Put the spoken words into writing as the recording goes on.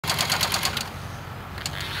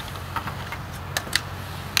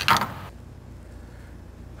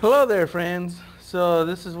Hello there, friends. So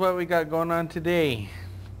this is what we got going on today.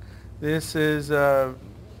 This is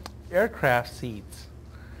aircraft seats.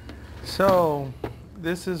 So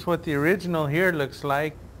this is what the original here looks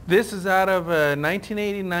like. This is out of a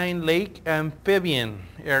 1989 Lake Amphibian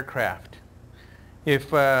aircraft.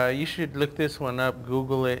 If you should look this one up,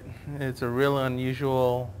 Google it. It's a real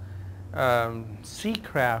unusual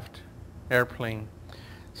seacraft airplane.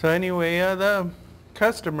 So anyway, the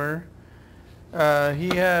customer,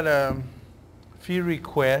 he had a few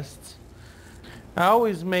requests. I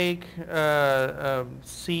always make a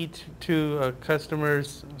seat to a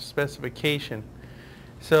customer's specification.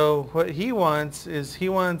 So what he wants is he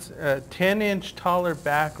wants a 10-inch taller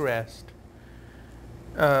backrest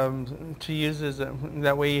to use as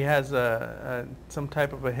that way he has some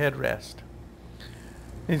type of a headrest.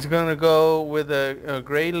 He's going to go with a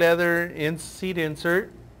gray leather seat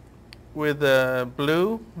insert with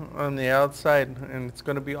blue on the outside, and it's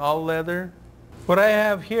going to be all leather. What I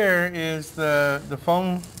have here is the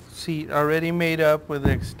foam seat already made up with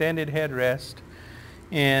the extended headrest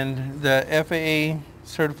and the FAA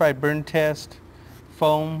certified burn test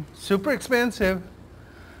foam. Super expensive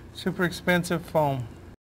foam.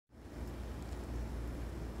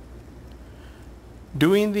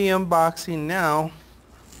 Doing the unboxing now.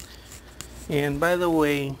 And by the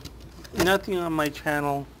way, nothing on my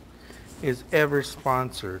channel is ever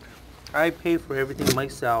sponsored. I pay for everything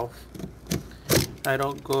myself. I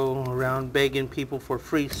don't go around begging people for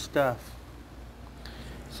free stuff.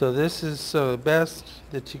 So this is the best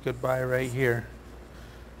that you could buy right here.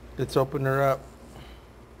 Let's open her up.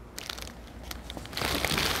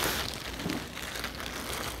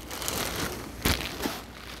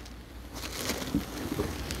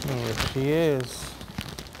 There she is.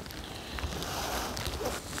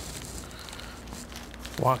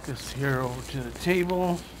 Walk us here over to the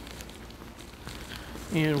table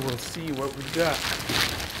and we'll see what we got.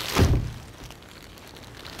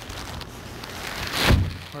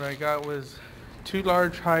 What I got was 2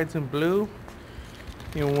 large hides in blue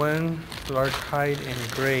and 1 large hide in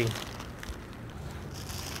gray. Let's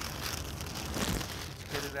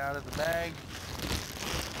get it out of the bag.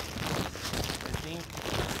 I think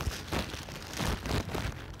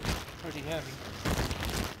pretty heavy.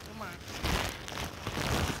 Come on.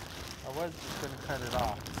 I was just going to cut it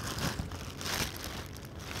off.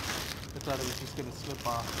 I thought it was just going to slip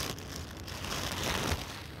off.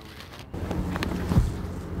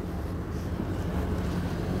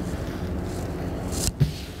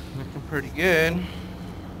 Looking pretty good.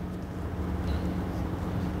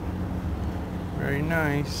 Very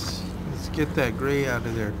nice. Let's get that gray out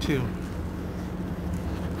of there too.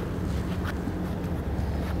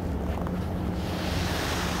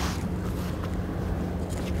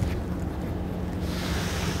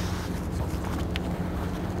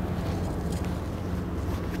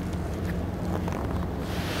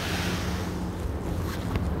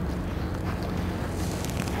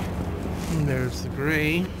 There's the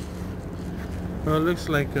gray. Well, it looks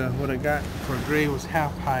like what I got for gray was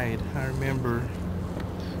half hide. I remember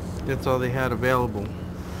that's all they had available.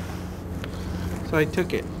 So I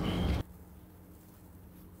took it.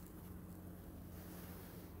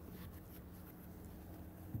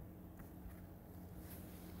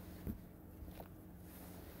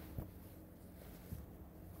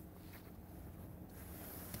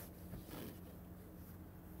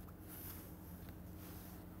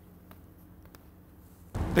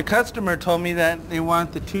 The customer told me that they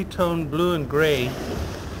want the two-tone blue and gray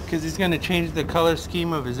because he's going to change the color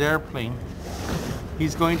scheme of his airplane.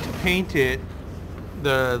 He's going to paint it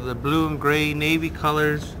the blue and gray navy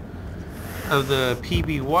colors of the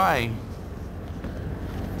PBY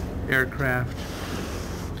aircraft.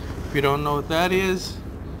 If you don't know what that is,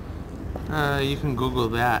 you can Google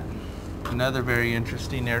that. Another very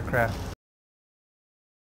interesting aircraft.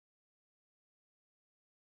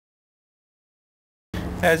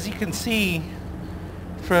 As you can see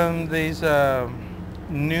from these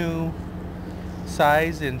new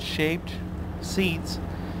size and shaped seats,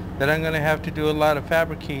 that I'm going to have to do a lot of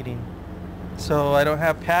fabricating. So I don't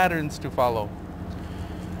have patterns to follow.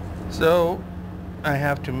 So I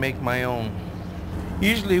have to make my own.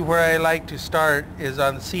 Usually where I like to start is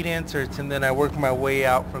on the seat inserts and then I work my way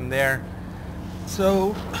out from there.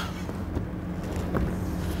 So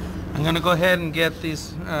I'm going to go ahead and get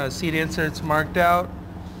these seat inserts marked out,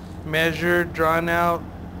 measured, drawn out,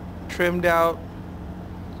 trimmed out,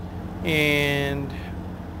 and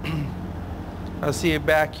I'll see you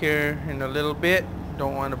back here in a little bit.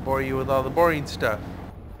 Don't want to bore you with all the boring stuff.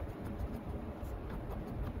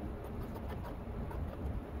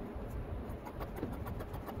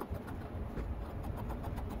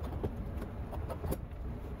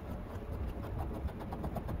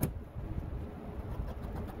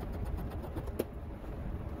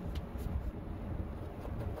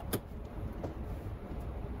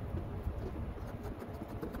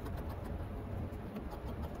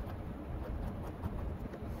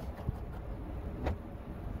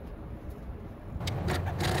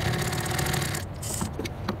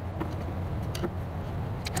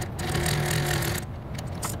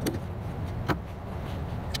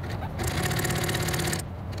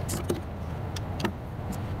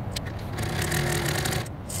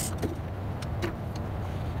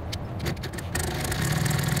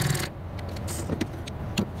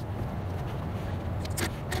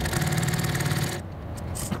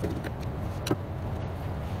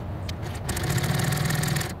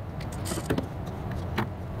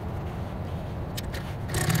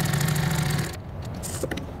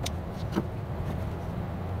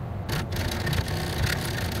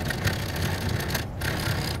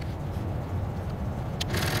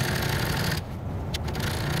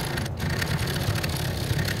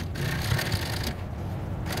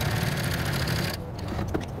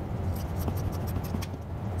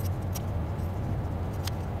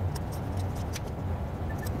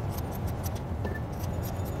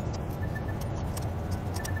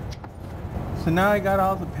 So now I got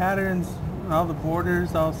all the patterns, all the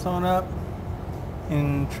borders all sewn up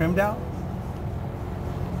and trimmed out.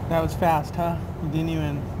 That was fast, huh? You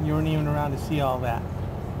weren't even around to see all that.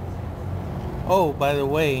 Oh, by the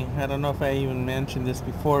way, I don't know if I even mentioned this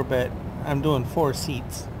before, but I'm doing 4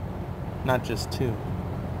 seats, not just 2.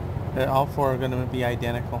 All 4 are going to be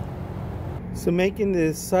identical. So making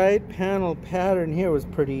this side panel pattern here was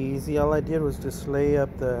pretty easy. All I did was just lay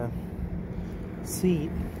up the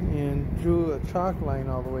seat and drew a chalk line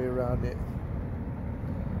all the way around it.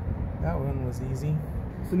 That one was easy.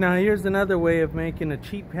 So now here's another way of making a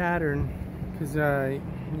cheap pattern, because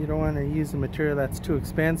you don't want to use a material that's too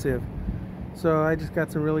expensive. So I just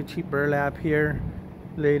got some really cheap burlap here,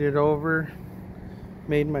 laid it over,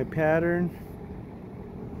 made my pattern,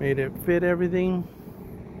 made it fit everything,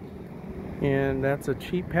 and that's a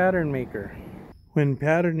cheap pattern maker. When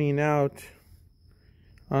patterning out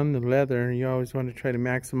on the leather, you always want to try to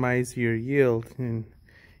maximize your yield and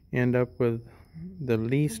end up with the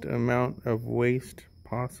least amount of waste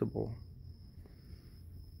possible.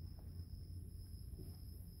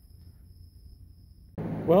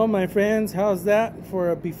 Well, my friends, how's that for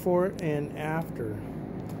a before and after?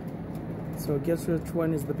 So guess which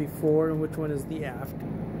one is the before and which one is the after.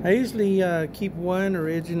 I usually keep one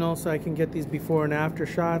original so I can get these before and after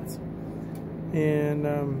shots. And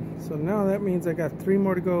so now that means I got 3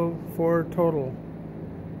 more to go, 4 total,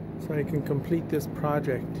 so I can complete this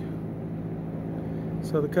project.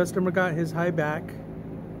 So the customer got his high back.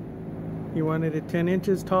 He wanted it 10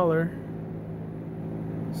 inches taller,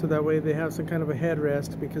 so that way they have some kind of a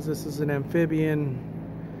headrest, because this is an amphibian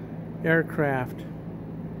aircraft.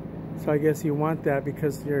 So I guess you want that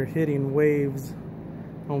because you're hitting waves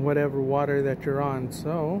on whatever water that you're on.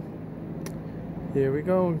 So here we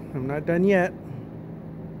go. I'm not done yet.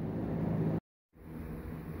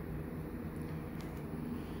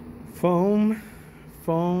 Foam,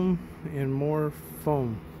 foam, and more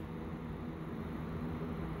foam.